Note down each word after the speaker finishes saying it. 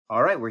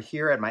All right, we're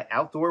here at my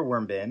outdoor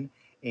worm bin,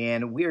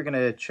 and we are going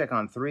to check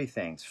on three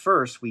things.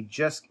 First, we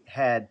just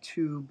had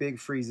 2 big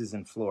freezes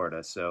in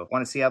Florida, so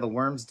want to see how the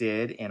worms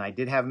did, and I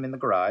did have them in the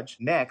garage.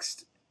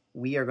 Next,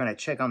 we are going to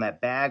check on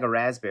that bag of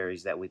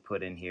raspberries that we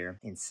put in here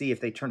and see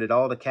if they turned it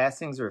all to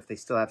castings or if they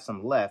still have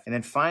some left. And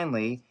then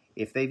finally,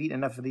 if they've eaten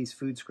enough of these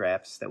food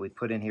scraps that we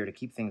put in here to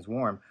keep things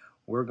warm,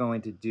 we're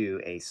going to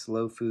do a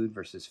slow food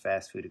versus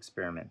fast food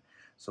experiment.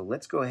 So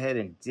let's go ahead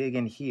and dig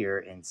in here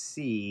and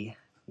see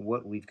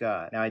what we've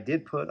got. Now I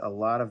did put a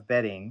lot of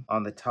bedding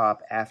on the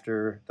top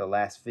after the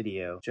last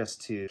video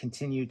just to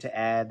continue to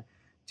add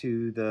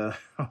to the,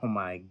 oh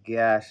my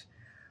gosh,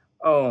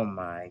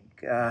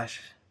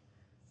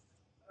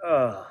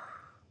 oh,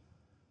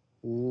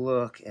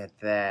 look at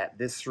that.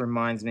 This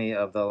reminds me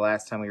of the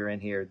last time we were in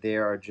here.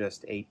 There are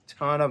just a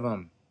ton of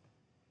them.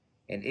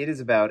 And it is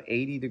about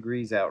 80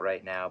 degrees out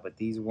right now, but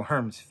these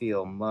worms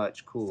feel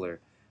much cooler.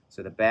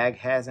 So the bag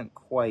hasn't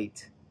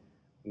quite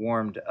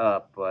warmed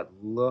up, but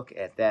look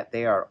at that.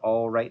 They are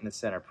all right in the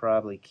center,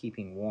 probably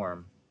keeping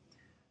warm.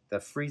 The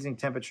freezing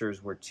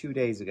temperatures were 2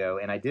 days ago,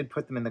 and I did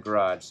put them in the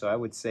garage, so I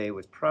would say it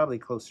was probably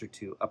closer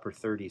to upper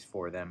 30s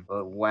for them.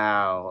 But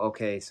wow,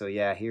 okay, so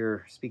yeah,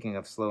 here, speaking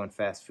of slow and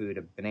fast food,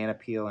 a banana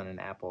peel and an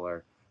apple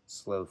are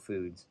slow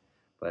foods.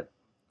 But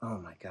oh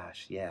my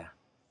gosh, yeah.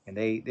 And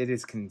it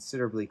is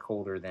considerably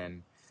colder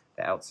than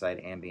the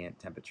outside ambient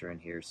temperature in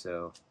here,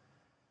 so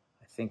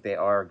I think they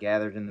are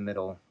gathered in the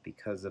middle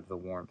because of the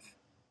warmth.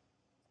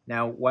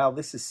 Now, while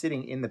this is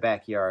sitting in the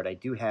backyard, I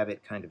do have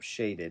it kind of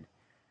shaded.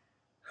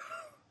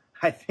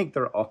 I think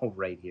they're all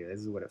right here.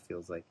 This is what it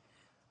feels like.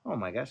 Oh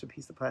my gosh, a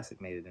piece of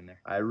plastic made it in there.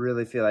 I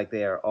really feel like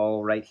they are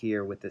all right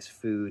here with this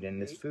food,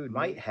 and this food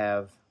might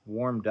have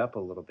warmed up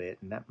a little bit,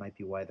 and that might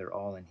be why they're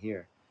all in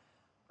here.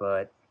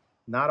 But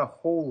not a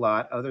whole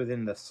lot other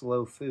than the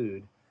slow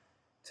food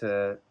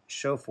to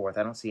show forth.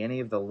 I don't see any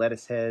of the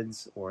lettuce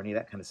heads or any of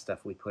that kind of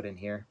stuff we put in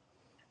here.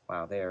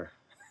 Wow, they're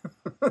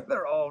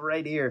all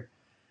right here.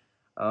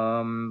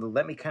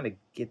 Let me kind of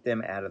get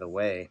them out of the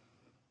way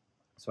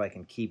so I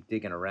can keep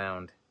digging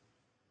around.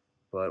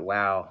 But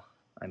wow,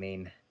 I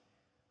mean,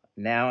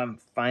 now I'm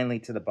finally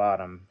to the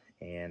bottom,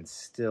 and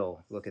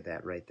still, look at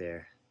that right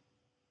there.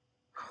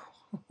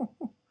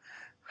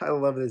 I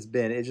love this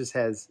bin. It just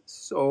has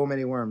so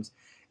many worms.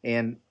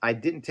 And I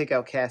didn't take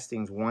out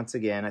castings once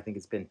again. I think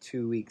it's been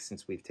 2 weeks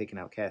since we've taken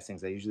out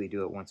castings. I usually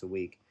do it once a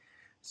week.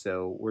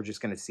 So we're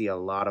just going to see a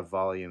lot of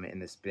volume in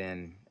this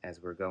bin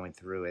as we're going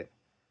through it.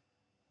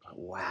 But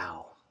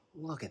wow,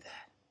 look at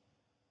that.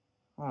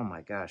 Oh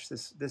my gosh,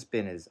 this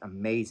bin is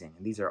amazing.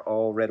 And these are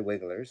all red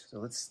wigglers. So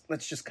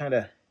let's just kind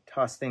of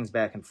toss things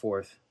back and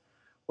forth.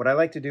 What I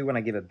like to do when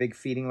I give a big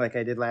feeding like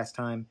I did last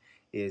time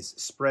is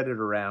spread it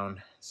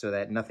around so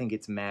that nothing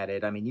gets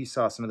matted. I mean, you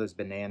saw some of those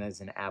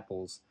bananas and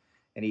apples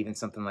and even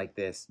something like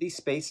this. These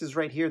spaces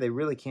right here, they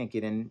really can't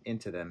get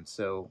into them.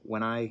 So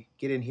when I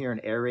get in here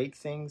and aerate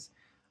things,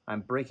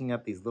 I'm breaking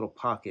up these little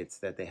pockets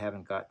that they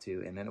haven't got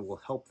to, and then it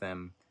will help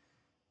them,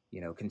 you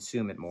know,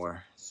 consume it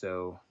more.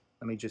 So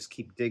let me just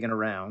keep digging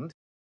around.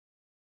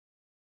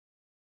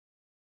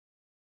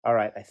 All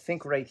right, I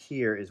think right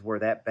here is where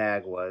that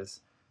bag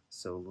was.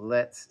 So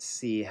let's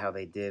see how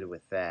they did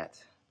with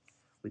that.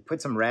 We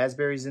put some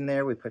raspberries in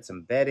there, we put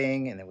some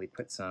bedding, and then we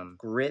put some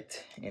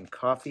grit and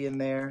coffee in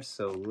there.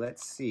 So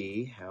let's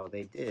see how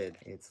they did.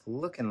 It's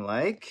looking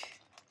like,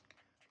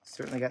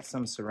 certainly got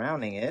some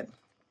surrounding it.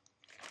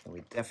 And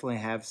we definitely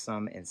have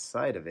some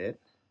inside of it.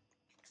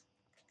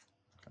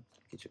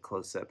 Get you a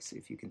close up, see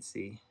if you can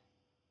see.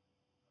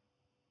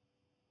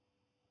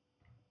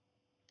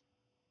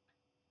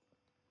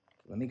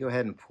 Let me go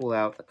ahead and pull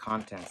out the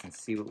contents and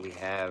see what we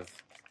have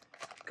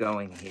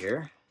going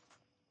here.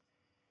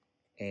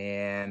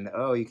 And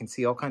oh, you can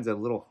see all kinds of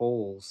little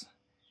holes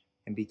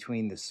in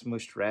between the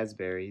smushed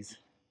raspberries.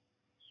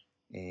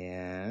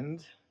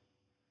 And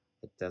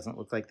it doesn't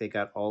look like they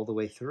got all the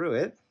way through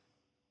it,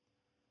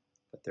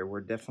 but there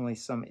were definitely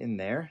some in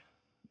there.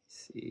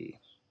 Let's see.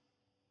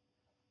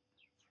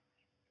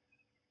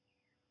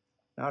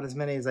 Not as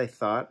many as I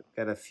thought.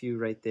 Got a few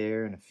right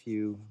there and a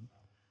few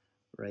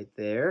right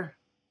there.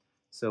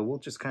 So we'll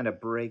just kind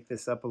of break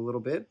this up a little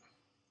bit.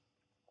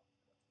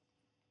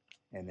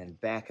 And then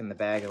back in the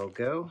bag it'll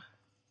go.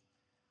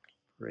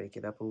 Break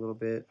it up a little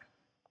bit.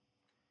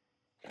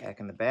 Back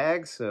in the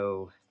bag.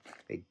 So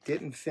they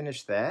didn't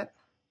finish that.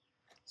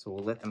 So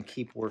we'll let them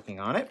keep working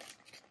on it.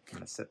 I'm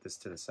going to set this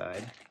to the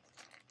side.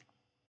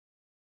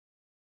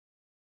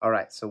 All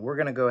right, so we're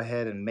going to go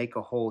ahead and make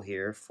a hole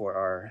here for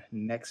our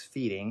next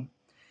feeding.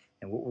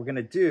 And what we're going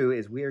to do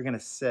is we are going to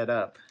set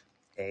up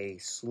a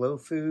slow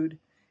food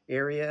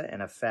area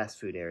and a fast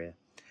food area.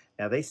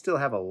 Now they still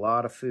have a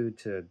lot of food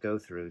to go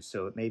through,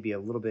 so it may be a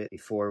little bit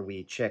before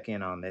we check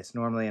in on this.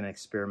 Normally in an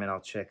experiment I'll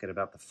check at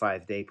about the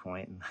 5-day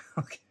point. And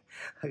look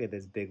at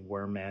this big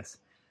worm mess.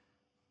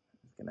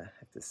 I'm gonna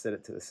have to set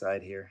it to the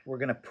side here. We're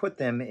gonna put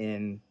them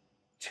in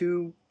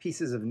 2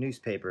 pieces of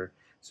newspaper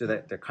so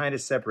that they're kind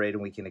of separated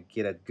and we can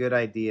get a good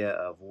idea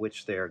of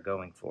which they are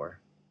going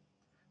for.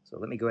 So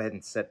let me go ahead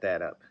and set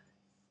that up.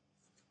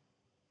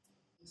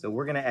 So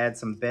we're going to add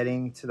some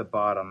bedding to the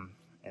bottom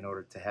in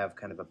order to have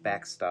kind of a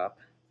backstop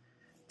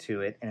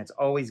to it. And it's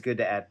always good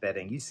to add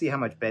bedding. You see how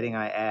much bedding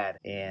I add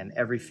in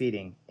every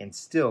feeding, and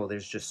still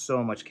there's just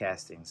so much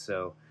casting.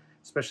 So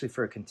especially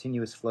for a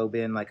continuous flow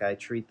bin like I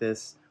treat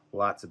this,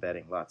 lots of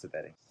bedding, lots of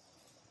bedding.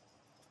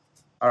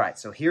 All right,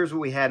 so here's what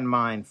we had in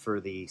mind for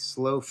the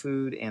slow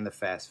food and the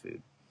fast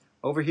food.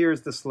 Over here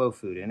is the slow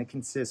food, and it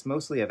consists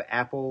mostly of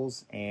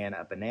apples and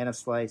a banana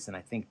slice, and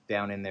I think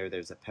down in there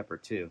there's a pepper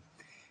too.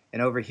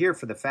 And over here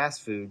for the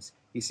fast foods,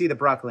 you see the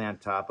broccoli on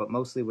top, but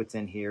mostly what's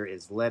in here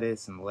is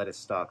lettuce and lettuce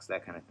stalks,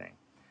 that kind of thing.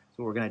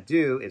 So what we're going to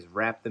do is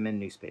wrap them in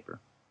newspaper.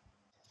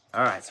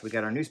 All right, so we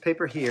got our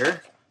newspaper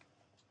here.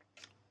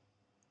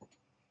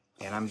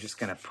 And I'm just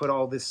going to put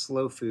all this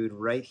slow food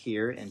right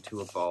here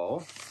into a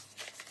ball.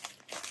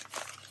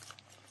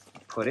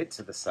 Put it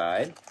to the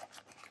side.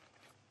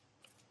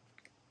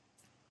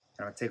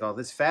 I'm going to take all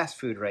this fast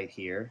food right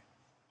here,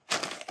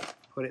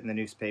 put it in the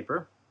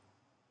newspaper,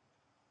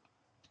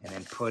 and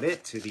then put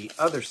it to the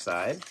other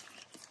side.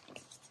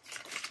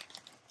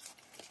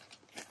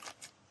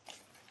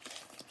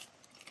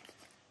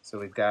 So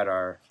we've got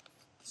our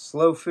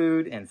slow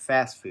food and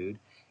fast food,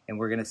 and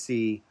we're going to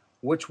see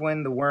which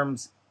one the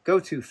worms go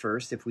to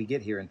first if we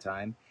get here in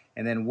time,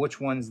 and then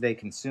which ones they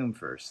consume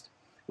first.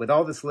 With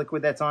all this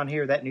liquid that's on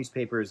here, that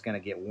newspaper is going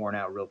to get worn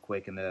out real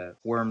quick, and the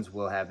worms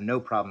will have no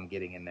problem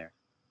getting in there.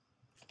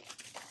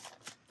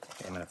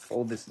 Okay, I'm going to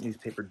fold this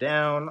newspaper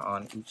down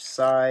on each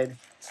side,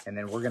 and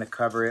then we're going to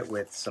cover it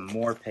with some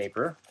more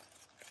paper,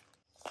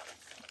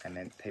 and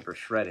then paper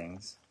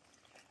shreddings.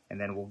 And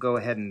then we'll go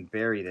ahead and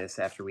bury this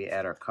after we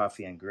add our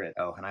coffee and grit.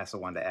 Oh, and I also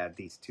wanted to add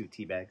these 2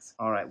 tea bags.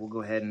 All right, we'll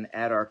go ahead and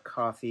add our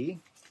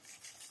coffee.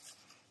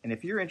 And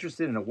if you're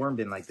interested in a worm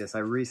bin like this, I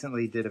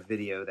recently did a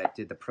video that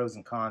did the pros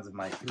and cons of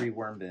my 3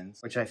 worm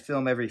bins, which I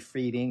film every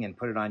feeding and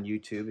put it on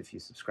YouTube. If you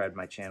subscribe to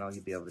my channel,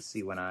 you'll be able to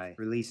see when I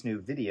release new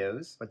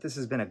videos. But this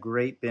has been a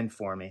great bin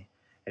for me.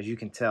 As you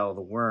can tell,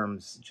 the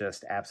worms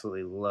just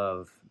absolutely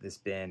love this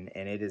bin,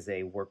 and it is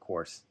a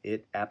workhorse.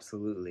 It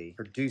absolutely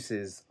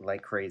produces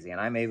like crazy, and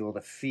I'm able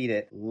to feed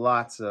it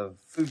lots of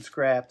food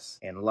scraps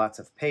and lots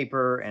of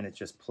paper, and it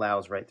just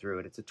plows right through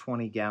it. It's a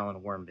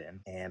 20-gallon worm bin,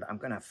 and I'm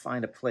gonna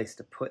find a place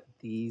to put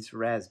these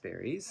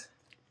raspberries.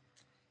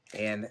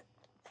 And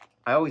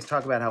I always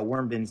talk about how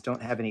worm bins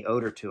don't have any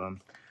odor to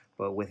them,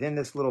 but within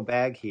this little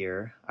bag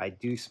here, I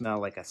do smell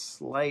like a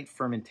slight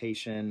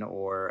fermentation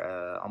or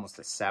almost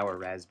a sour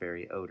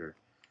raspberry odor.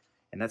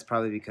 And that's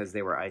probably because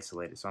they were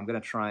isolated. So I'm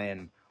going to try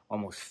and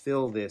almost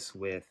fill this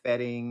with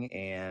bedding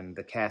and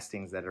the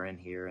castings that are in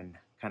here and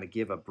kind of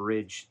give a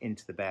bridge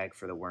into the bag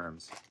for the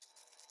worms.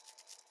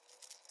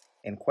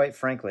 And quite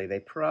frankly, they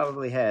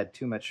probably had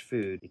too much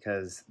food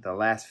because the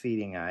last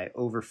feeding I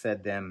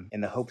overfed them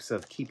in the hopes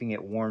of keeping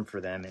it warm for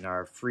them in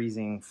our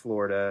freezing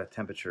Florida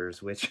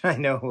temperatures, which I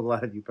know a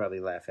lot of you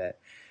probably laugh at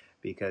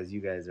because you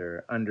guys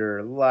are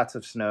under lots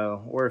of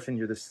snow, or if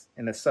you're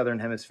in the southern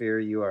hemisphere,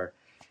 you are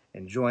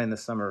enjoying the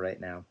summer right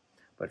now.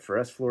 But for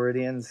us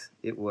Floridians,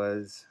 it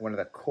was one of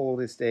the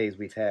coldest days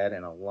we've had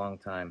in a long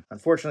time.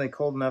 Unfortunately,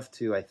 cold enough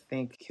to, I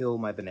think, kill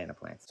my banana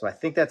plants. So I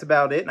think that's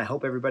about it, and I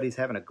hope everybody's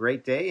having a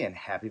great day, and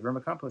happy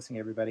vermicomposting,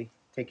 everybody.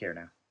 Take care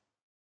now.